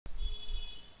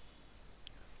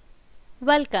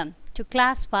Welcome to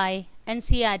Class 5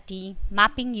 NCERT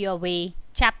Mapping Your Way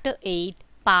Chapter 8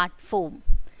 Part 4.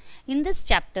 In this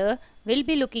chapter, we'll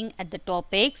be looking at the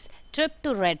topics Trip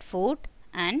to Red Fort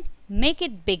and Make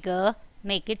it bigger,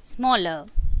 make it smaller.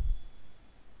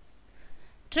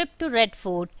 Trip to Red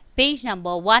Fort, page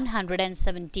number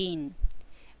 117.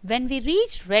 When we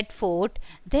reached Red Fort,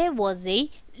 there was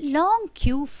a long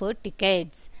queue for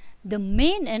tickets. The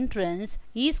main entrance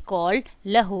is called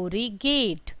Lahori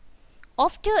Gate.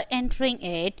 After entering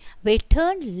it, we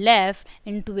turned left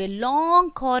into a long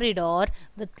corridor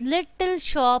with little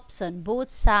shops on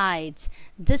both sides.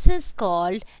 This is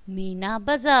called Meena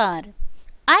Bazaar.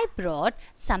 I brought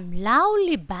some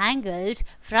lovely bangles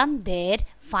from there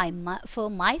for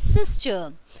my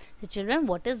sister. So children,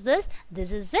 what is this?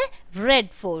 This is a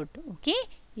Red Fort. Okay,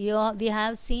 here we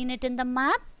have seen it in the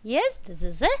map. Yes, this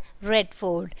is a Red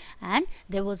Fort, and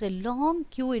there was a long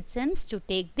queue, it seems, to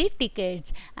take the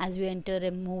tickets. As you enter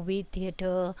a movie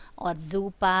theater or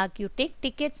zoo park, you take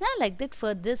tickets now. Like that,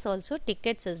 for this also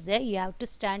tickets is there. You have to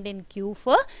stand in queue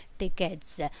for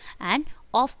tickets. And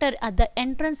after the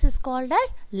entrance is called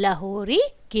as Lahori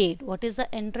Gate. What is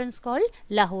the entrance called?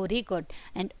 Lahori Gate.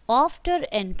 And after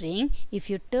entering, if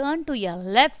you turn to your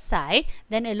left side,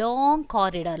 then a long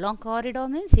corridor. Long corridor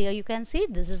means here you can see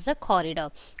this is a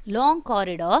corridor. Long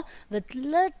corridor with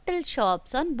little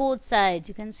shops on both sides.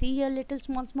 You can see here little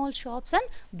small shops on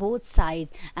both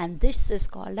sides. And this is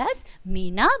called as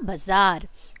Meena Bazaar.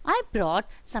 I brought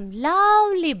some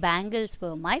lovely bangles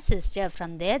for my sister.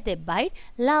 From there they buy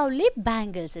lovely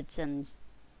bangles, it seems.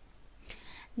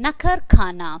 Nakhar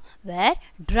Khana, where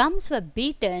drums were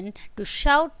beaten to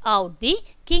shout out the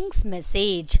king's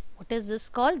message. What is this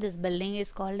called? This building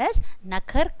is called as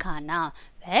Nakhar Khana,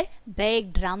 where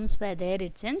big drums were there,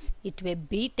 it seems. It were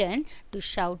beaten to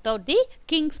shout out the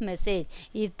king's message.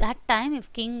 If that time,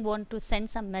 if king want to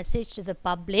send some message to the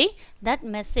public, that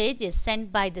message is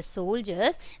sent by the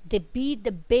soldiers. They beat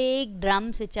the big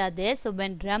drums which are there. So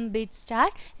when drum beats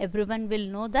start, everyone will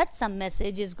know that some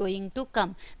message is going to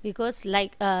come. Because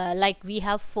like we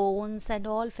have phones and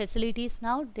all facilities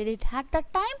now, did it have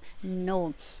that time?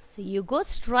 No. So you go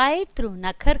straight through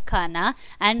Nakhar Khana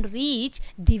and reach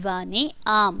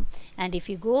Diwan-e-Aam. And if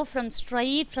you go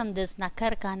straight from this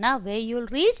Nakhar Khana, where you will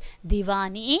reach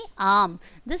Diwan-e-Aam.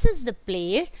 This is the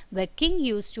place where king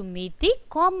used to meet the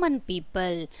common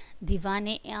people.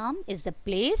 Diwan-e-Aam is the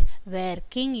place where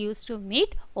king used to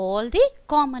meet all the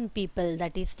common people,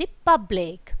 that is the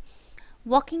public.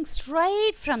 Walking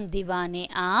straight from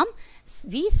Diwan-e-Aam,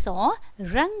 we saw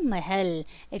Rang Mahal.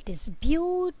 It is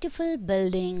beautiful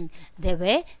building. There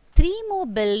were 3 more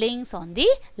buildings on the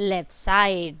left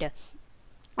side.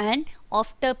 And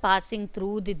after passing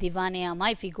through the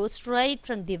Diwan-e-Aam, if we go straight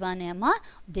from Diwan-e-Aam,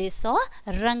 they saw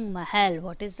Rang Mahal.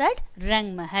 What is that?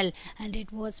 Rang Mahal. And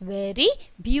it was very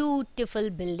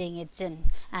beautiful building, it's in.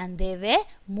 And there were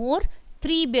more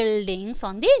 3 buildings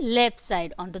on the left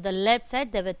side. Onto the left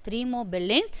side there were 3 more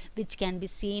buildings which can be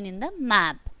seen in the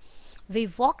map. We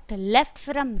walked left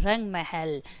from Rang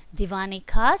Mahal.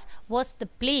 Diwan-e-Khas was the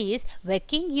place where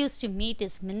king used to meet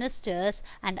his ministers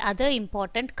and other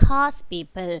important khas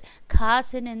people.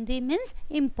 Khas in Hindi means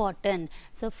important.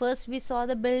 So first we saw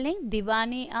the building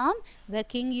Diwan-e-Aam, where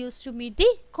king used to meet the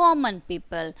common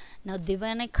people. Now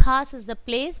Diwan-e-Khas is the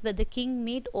place where the king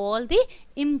meet all the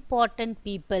important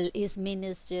people, his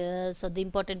ministers or the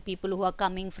important people who are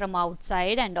coming from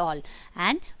outside and all.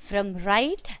 And from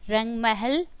right, Rang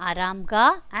Mahal,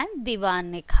 Aramgah and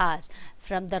Diwan-e-Khas.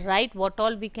 From the right, what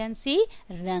all we can see?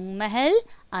 Rang Mahal,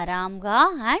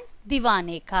 Aramgah and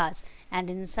Diwan-e-Khas. And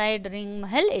inside Rang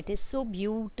Mahal, it is so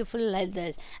beautiful like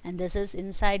this. And this is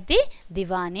inside the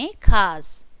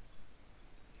Diwan-e-Khas.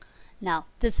 Now,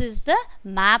 this is the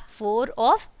map 4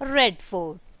 of Red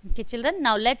Fort. Okay, children,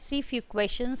 now let's see few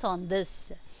questions on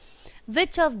this.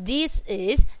 Which of these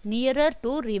is nearer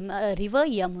to river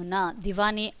Yamuna,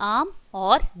 Diwan-e-Aam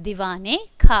or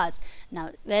Diwan-e-Khas? Now,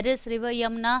 where is river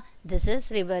Yamuna? This is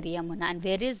river Yamuna. And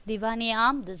where is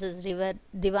Diwan-e-Aam? This is river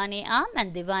Diwan-e-Aam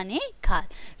and Diwan-e-Khas.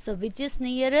 So, which is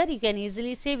nearer? You can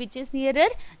easily say which is nearer.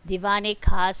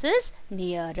 Diwan-e-Khas is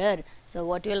nearer. So,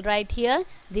 what you will write here?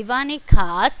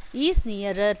 Diwan-e-Khas is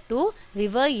nearer to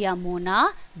river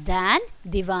Yamuna than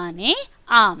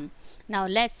Diwan-e-Aam. Now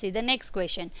let's see the next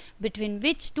question. Between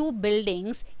which 2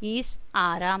 buildings is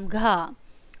Aramgah?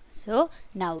 So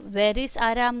now where is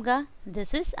Aramgah?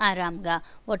 This is Aramgah.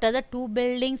 What are the 2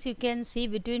 buildings you can see?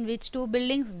 Between which 2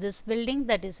 buildings? This building,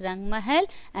 that is Rang Mahal,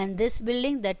 and this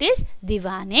building, that is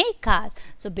Diwan-e-Khas.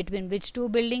 So between which 2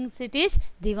 buildings it is?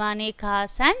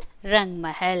 Diwan-e-Khas and Rang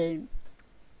Mahal.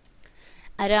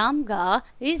 Aramgah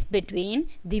is between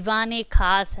Diwane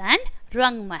Khas and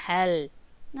Rang Mahal.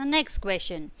 Now next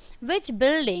question. Which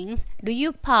buildings do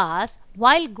you pass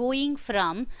while going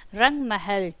from Rang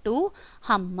Mahal to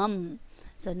Hammam?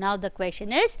 So now the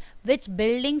question is, which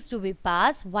buildings do we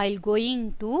pass while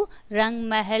going to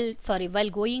while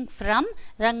going from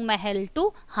Rang Mahal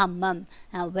to Hammam?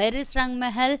 Now where is Rang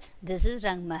Mahal? This is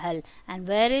Rang Mahal. And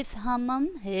where is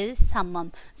Hammam? Here is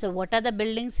Hammam. So what are the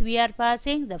buildings we are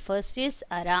passing? The first is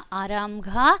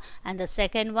Aramgah and the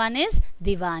second one is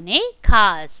Diwane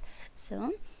Khas.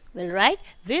 So we'll write,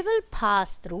 we will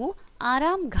pass through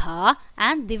Aramgah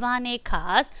and Diwane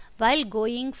Khas while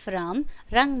going from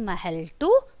Rang Mahal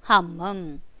to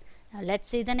Hammam. Now let's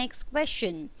see the next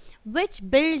question. Which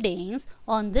buildings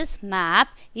on this map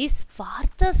is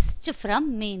farthest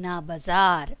from Meena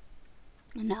Bazar?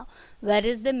 Now, where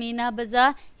is the Meena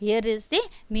Bazar? Here is the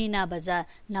Meena Bazar.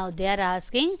 Now, they are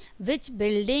asking which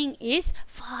building is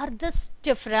farthest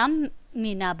from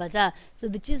Meena Bazar. So,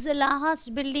 which is the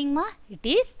last building, ma? It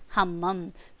is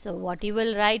Hammam. So, what you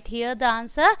will write here, the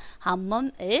answer?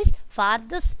 Hammam is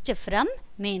farthest from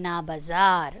Meena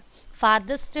Bazar.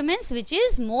 Farthest means which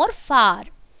is more far.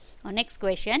 Now, next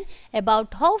question,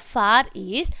 about how far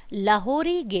is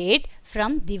Lahori Gate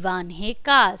from Diwane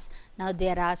Khas? Now they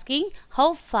are asking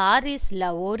how far is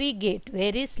Lahori Gate.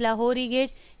 Where is Lahori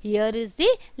Gate? Here is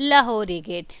the Lahori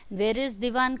Gate. Where is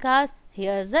Diwan Khas?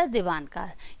 Here is the Diwan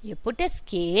Khas. You put a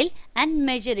scale and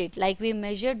measure it like we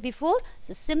measured before.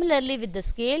 So similarly with the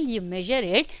scale you measure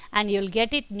it and you will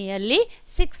get it nearly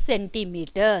 6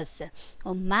 centimeters.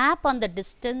 A map on the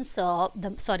distance of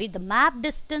the map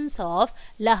distance of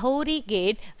Lahori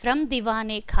Gate from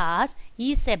Diwane Khas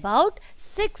is about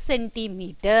 6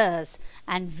 centimeters.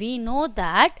 And we know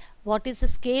that what is the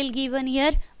scale given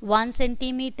here? 1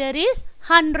 centimeter is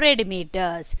 100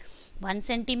 meters. 1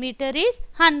 centimeter is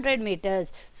 100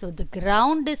 meters. So, the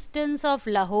ground distance of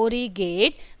Lahori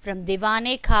Gate from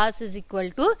Diwane Khas is equal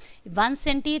to 1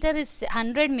 centimeter is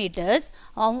 100 meters.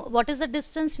 What is the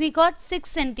distance we got? 6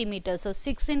 centimeters. So,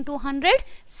 6 into 100,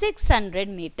 600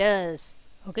 meters.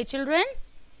 Okay, children?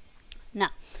 Now,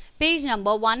 page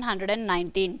number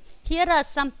 119. Here are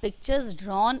some pictures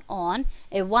drawn on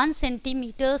a 1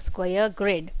 centimeter square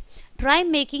grid. Try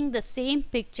making the same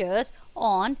pictures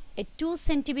on a 2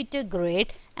 centimeter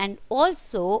grid and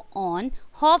also on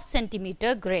half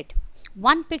centimeter grid.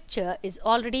 One picture is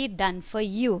already done for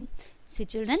you. See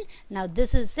children, now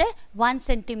this is a 1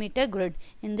 centimeter grid.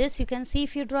 In this you can see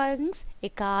few drawings, a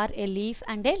car, a leaf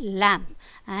and a lamp.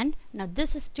 And now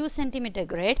this is 2 centimeter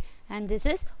grid and this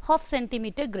is half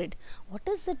centimeter grid. What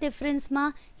is the difference,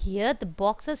 ma? Here the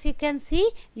boxes you can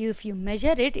see, if you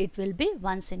measure it, it will be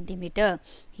 1 centimeter.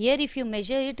 Here if you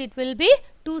measure it, it will be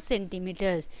 2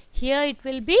 centimeters. Here it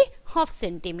will be half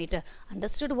centimeter.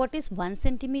 Understood what is 1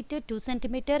 centimeter, 2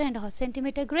 centimeter and half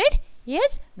centimeter grid?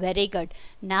 Yes, very good.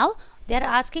 Now they are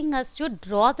asking us to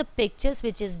draw the pictures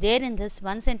which is there in this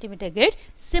 1 centimeter grid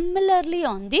similarly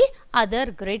on the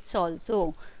other grids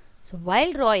also. So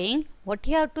while drawing, what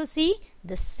you have to see,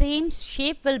 the same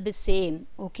shape will be same.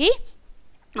 Okay.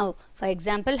 Now, for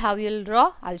example, how you will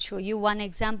draw? I'll show you one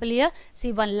example here.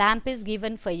 See, one lamp is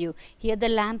given for you. Here the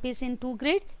lamp is in 2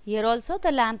 grids. Here also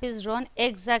the lamp is drawn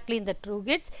exactly in the 2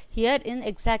 grids. Here in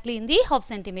exactly in the half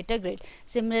centimeter grid.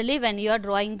 Similarly, when you are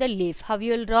drawing the leaf, how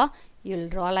you will draw? You will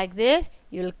draw like this.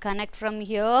 You will connect from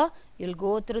here. You will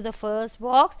go through the first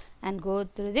box and go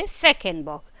through the second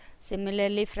box.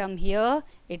 Similarly, from here,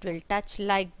 it will touch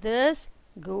like this,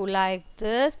 go like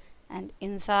this, and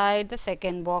inside the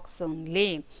second box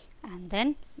only. And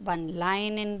then one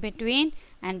line in between,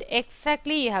 and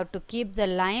exactly you have to keep the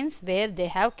lines where they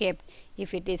have kept.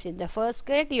 If it is in the first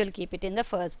grid, you will keep it in the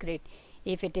first grid.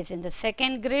 If it is in the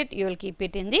second grid, you will keep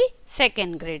it in the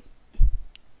second grid.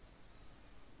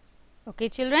 Okay,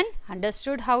 children,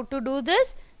 understood how to do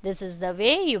this? This is the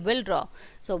way you will draw.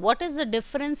 So, what is the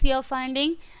difference you are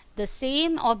finding? The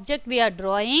same object we are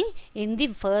drawing in the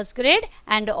first grid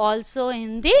and also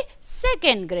in the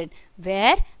second grid,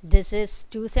 where this is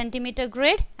 2 centimeter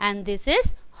grid and this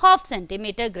is half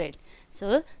centimeter grid.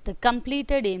 So, the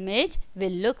completed image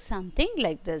will look something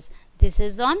like this. This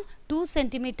is on 2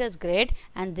 centimeters grid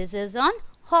and this is on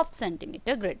half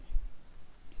centimeter grid.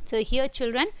 So, here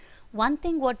children, one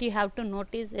thing what you have to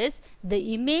notice is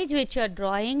the image which you are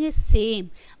drawing is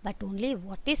same, but only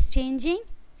what is changing?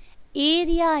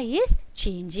 Area is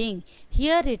changing.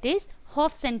 Here it is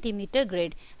half centimeter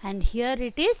grid and here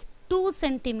it is 2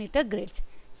 centimeter grids.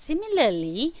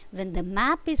 Similarly, when the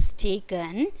map is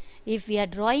taken, if we are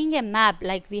drawing a map,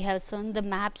 like we have shown the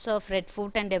maps of Red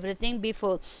Fort and everything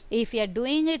before, if we are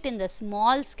doing it in the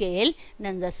small scale,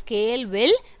 then the scale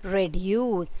will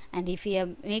reduce, and if we are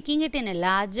making it in a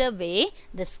larger way,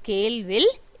 the scale will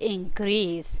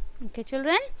increase. Okay,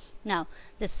 children. Now,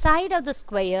 the side of the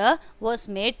square was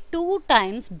made 2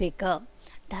 times bigger.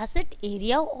 Does it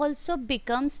area also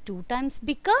becomes 2 times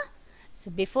bigger? So,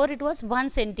 before it was 1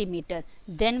 centimeter,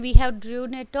 then we have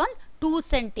drawn it on 2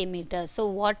 centimeters. So,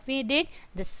 what we did,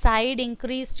 the side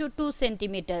increased to 2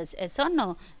 centimeters, yes or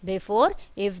no? Before,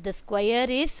 if the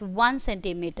square is 1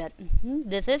 centimeter,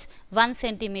 this is 1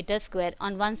 centimeter square,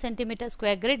 on 1 centimeter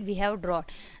square grid we have drawn.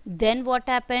 Then what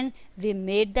happened, we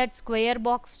made that square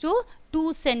box to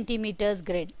 2 centimeters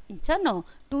grid, so no,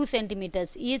 2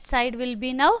 centimeters, each side will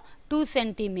be now 2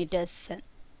 centimeters.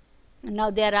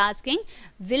 Now they are asking,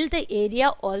 will the area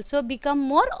also become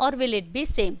more or will it be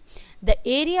same? The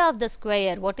area of the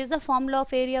square, what is the formula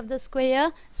of area of the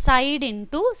square? Side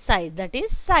into side, that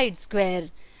is side square.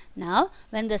 Now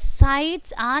when the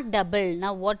sides are double,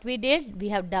 now what we did, we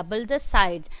have doubled the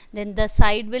sides, then the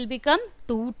side will become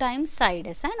 2 times side,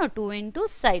 yes, or 2 into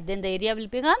side, then the area will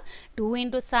become 2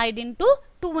 into side into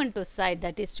 2 into side,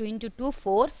 that is 2 into 2,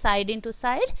 4, side into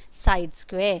side, side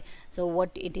square. So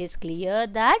what it is clear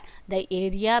that the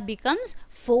area becomes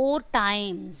 4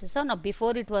 times. So now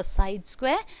before it was side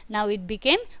square, now it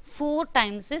became 4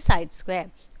 times the side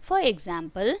square. For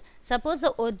example, suppose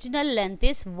the original length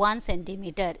is 1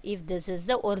 centimeter. If this is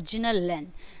the original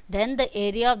length, then the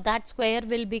area of that square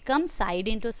will become side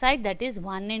into side, that is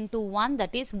 1 into 1,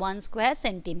 that is 1 square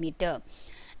centimeter.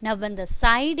 Now when the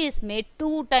side is made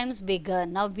 2 times bigger,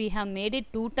 now we have made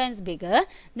it 2 times bigger,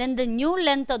 then the new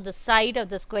length of the side of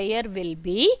the square will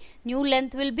be, new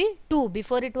length will be 2.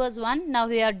 Before it was 1, now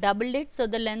we have doubled it, so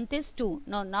the length is 2.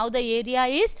 Now the area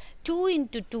is 2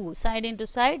 into 2, side into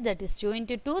side, that is 2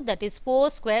 into 2, that is 4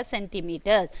 square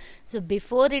centimeters. So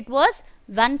before it was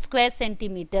 1 square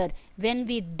centimeter. When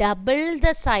we double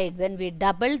the side, when we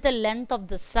double the length of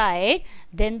the side,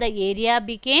 then the area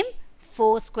became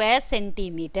 4 square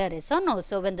centimeter, yes or no?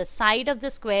 So when the side of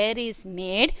the square is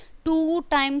made 2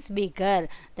 times bigger,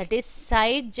 that is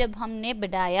side जब हमने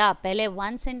बढ़ाया, पहले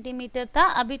 1 centimeter था,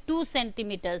 अभी 2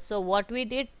 centimeter. So what we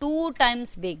did, 2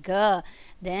 times bigger,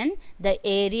 then the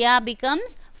area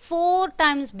becomes 4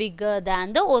 times bigger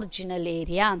than the original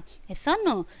area, yes or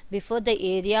no? Before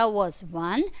the area was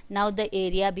 1, now the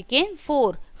area became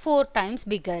 4 times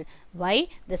bigger. Why?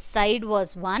 The side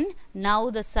was 1, now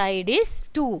the side is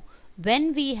 2.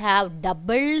 When we have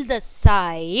doubled the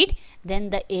side, then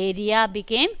the area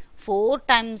became 4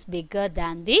 times bigger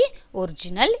than the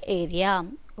original area.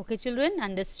 Okay children,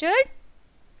 understood?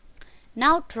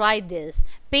 Now try this.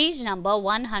 Page number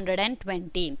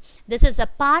 120. This is a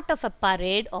part of a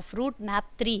parade of route map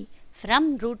 3.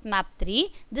 From route map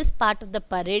 3, this part of the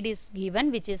parade is given,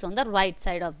 which is on the right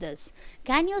side of this.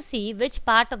 Can you see which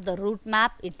part of the route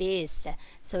map it is?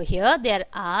 So here they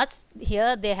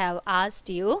have asked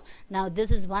you, now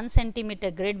this is 1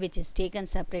 centimeter grid which is taken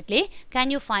separately. Can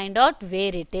you find out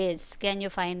where it is? Can you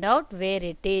find out where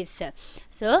it is?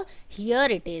 So here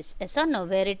it is. Yes or no?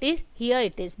 Where it is? Here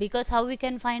it is. Because how we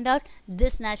can find out?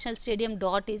 This National Stadium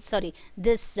dot is, sorry,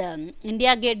 this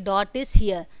India Gate dot is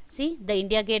here. See, the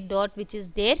India Gate dot which is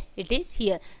there, it is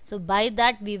here. So by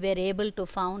that we were able to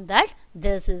found that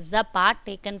this is the part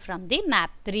taken from the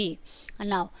map 3.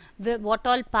 And now what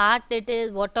all part it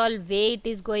is, what all way it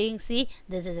is going, see,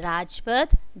 this is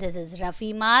Rajpath, this is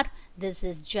Rafimar, this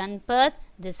is Janpath,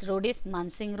 this road is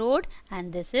Mansingh Road,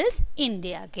 and this is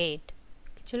India Gate.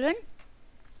 Okay, children,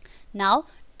 now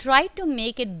try to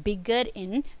make it bigger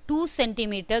in 2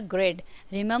 centimeter grid.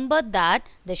 Remember that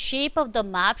the shape of the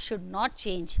map should not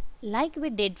change like we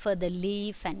did for the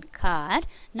leaf and car.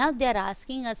 Now they are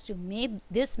asking us to make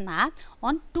this map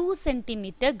on 2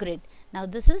 centimeter grid. Now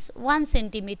this is 1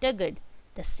 centimeter grid.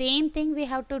 The same thing we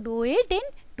have to do it in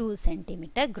 2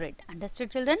 centimeter grid.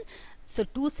 Understood children? So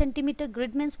 2 centimeter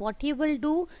grid means what you will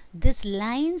do, these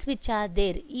lines which are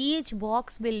there, each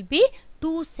box will be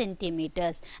 2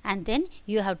 centimeters, and then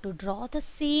you have to draw the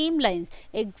same lines.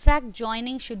 Exact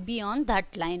joining should be on that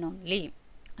line only.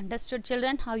 Understood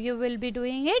children how you will be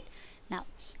doing it? Now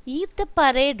if the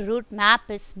parade route map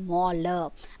is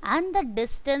smaller and the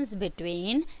distance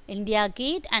between India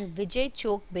Gate and Vijay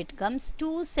Chowk becomes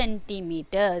 2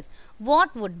 centimeters,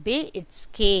 what would be its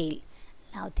scale?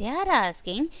 Now they are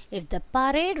asking if the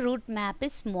parade route map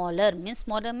is smaller means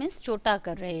chota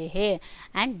kar rahe hai,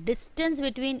 and distance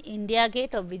between India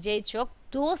Gate or Vijay Chowk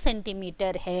 2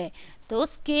 centimetre है तो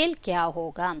scale क्या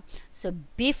होगा? So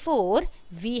before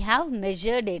we have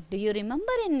measured it. Do you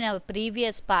remember in our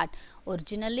previous part?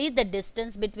 Originally the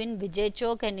distance between Vijay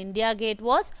Chowk and India Gate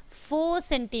was 4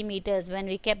 centimeters. When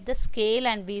we kept the scale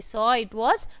and we saw it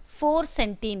was 4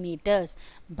 centimeters.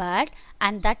 But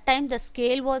and that time the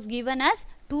scale was given as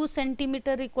 2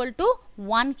 centimeter equal to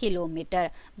 1 kilometer.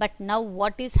 But now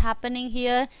what is happening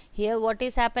here? Here what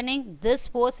is happening? This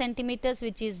 4 centimeters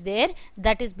which is there,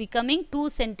 that is becoming 2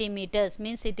 centimeters,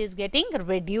 means it is getting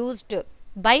reduced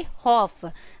by half.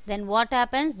 Then what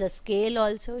happens? The scale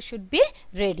also should be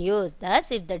reduced. Thus,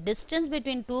 if the distance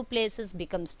between two places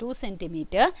becomes 2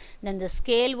 centimeter, then the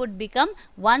scale would become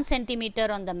 1 centimeter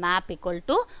on the map equal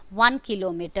to 1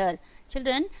 kilometer.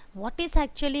 Children, what is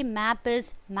actually map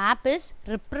is? Map is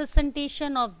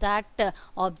representation of that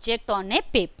object on a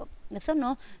paper. Yes or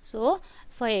no? So,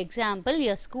 for example,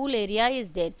 your school area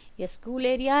is there. Your school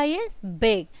area is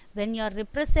big. When you are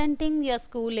representing your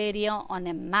school area on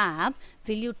a map,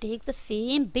 will you take the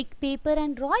same big paper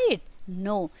and draw it?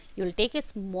 No, you will take a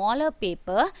smaller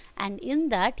paper and in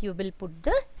that you will put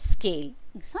the scale.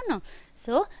 So, no.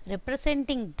 So,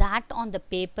 representing that on the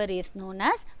paper is known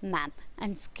as map.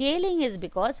 And scaling is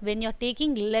because when you are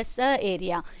taking lesser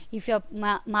area, if you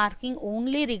are marking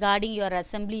only regarding your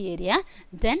assembly area,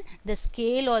 then the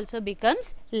scale also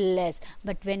becomes less.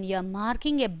 But when you are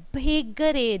marking a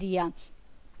bigger area,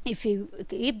 if you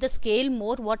keep the scale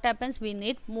more, what happens? We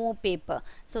need more paper.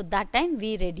 So, that time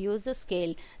we reduce the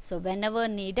scale. So, whenever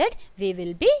needed, we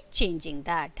will be changing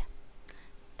that.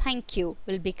 Thank you.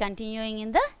 We'll be continuing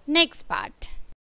in the next part.